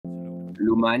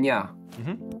Lumania.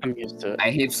 I'm used to it.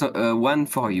 I have one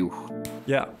for you.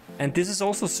 Yeah, and this is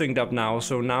also synced up now.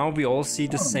 So now we all see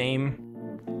the same.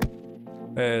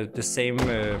 Let's see.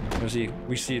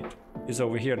 We see it is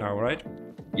over here now, right?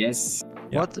 Yes.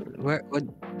 Yeah. What? Where? What?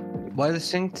 Why is it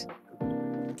synced?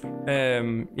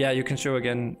 Yeah, you can show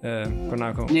again,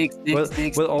 Konako. Next,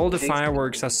 well, all the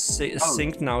fireworks are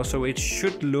synced now, so it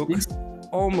should look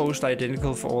almost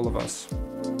identical for all of us.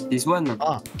 This one.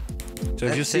 Ah. So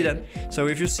if you see that, so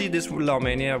if you see this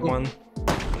Mania one,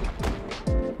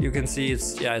 you can see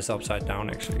it's upside down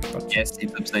actually. But yes,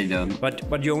 it's upside down.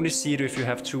 But you only see it if you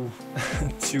have two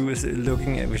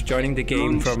looking at joining the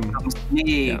game from.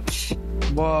 Yeah.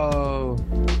 Whoa.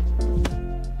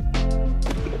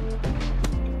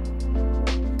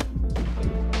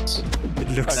 It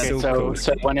looks so cool.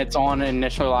 So when it's on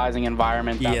initializing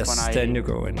environment, that's when I... then you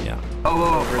go in, yeah.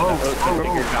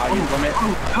 Value limit.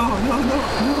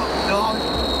 No.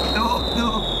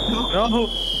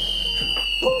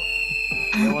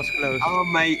 That was close. Oh,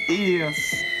 my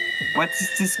ears. What is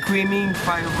this screaming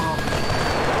fireball?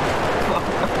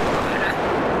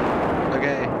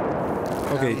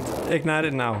 Okay. Ignite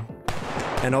it now.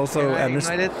 And also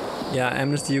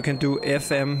Amnesty, you can do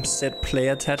FM set play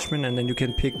attachment, and then you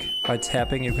can pick by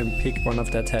tapping. You can pick one of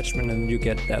the attachment, and you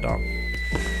get that on.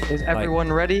 Is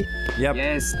everyone ready? Yep.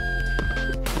 Yes.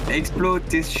 Explode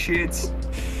this shit.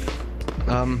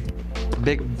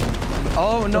 Big.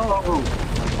 Oh no!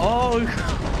 Oh!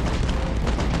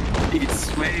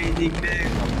 It's raining there.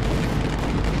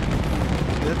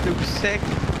 That looks sick.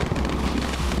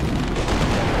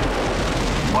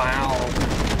 Wow.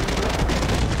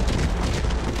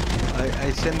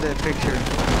 I send the picture.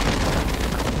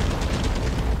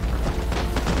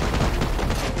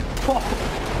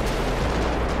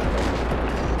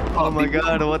 Oh my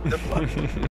god, what the fuck?